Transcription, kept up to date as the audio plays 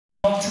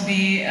to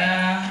be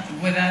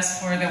with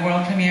us for the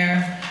world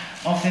premiere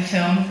of the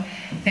film.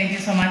 Thank you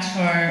so much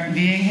for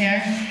being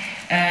here.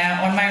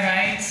 On my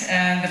right,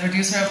 the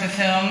producer of the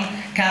film,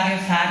 Kabil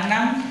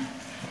Farnam.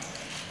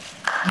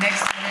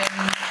 Next to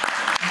him,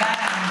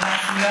 Baran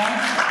Basula,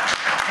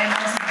 and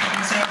also the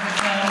producer of the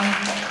film,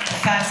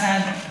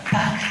 Farzad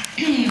Pak.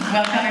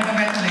 Welcome and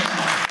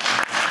congratulations.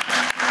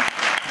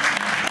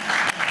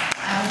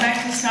 I would like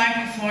to start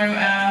before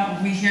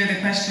we hear the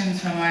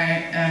questions from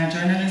our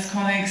journalist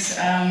colleagues.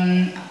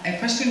 A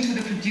question to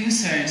the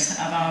producers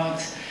about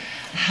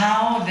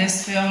how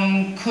this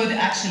film could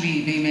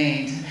actually be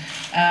made.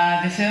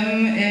 The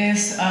film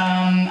is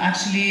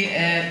actually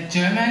a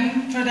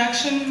German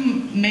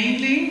production,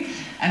 mainly,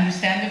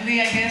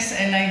 understandably, I guess,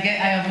 and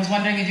I was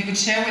wondering if you could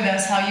share with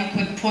us how you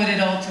could put it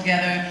all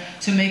together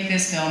to make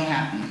this film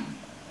happen.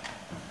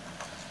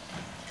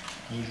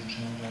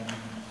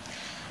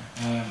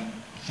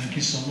 Thank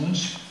you so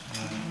much.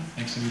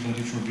 Thanks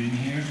everybody for being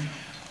here.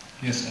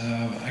 Yes,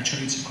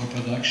 actually it's a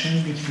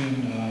co-production between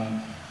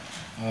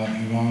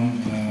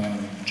Iran,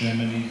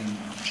 Germany and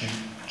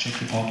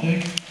Czech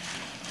Republic.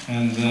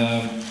 And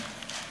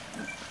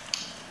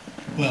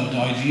well,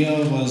 the idea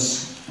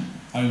was,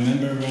 I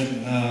remember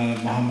when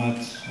Mohammed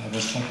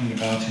was talking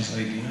about his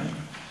idea.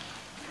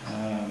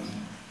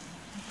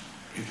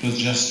 It was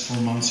just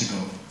 4 months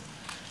ago.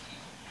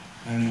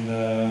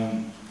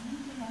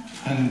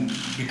 And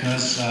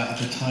because at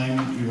the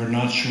time we were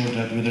not sure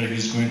that whether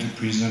he's going to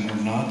prison or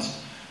not,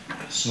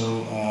 so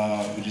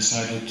we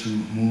decided to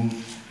move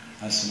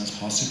as soon as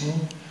possible.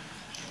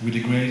 With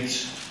the great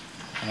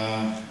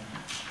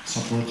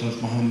support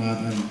of Mohammed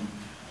and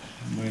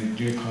my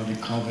dear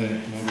colleague Kaveh,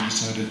 we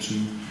decided to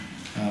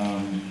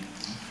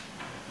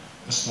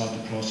start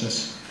the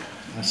process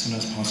as soon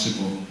as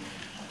possible.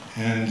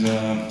 And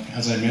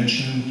as I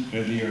mentioned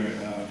earlier,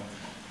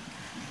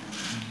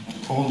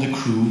 all the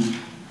crew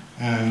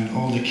and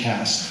all the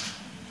cast,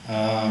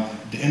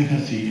 the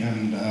empathy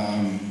and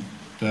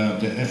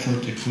the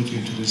effort they put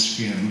into this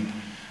film,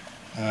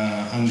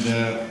 and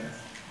the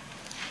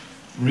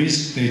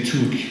risk they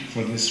took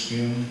for this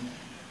film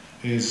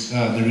is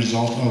the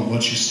result of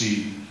what you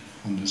see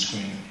on the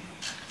screen.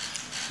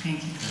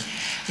 Thank you.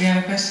 We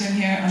have a question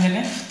here on the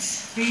left,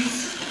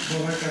 please. I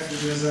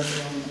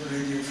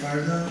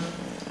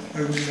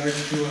would like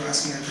to ask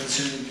my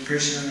question in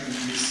Persian and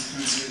please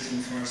answer it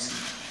in Farsi.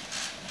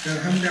 در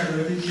همین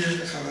دقایقی که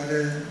خبر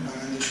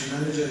برنده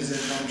شدن جایزه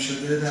اعلام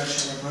شده، در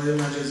شبکه‌های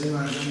مجازی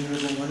مردم این رو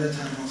به عنوان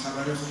تنها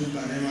خبر خوب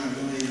برای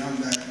مردم ایران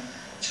در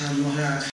چند ماه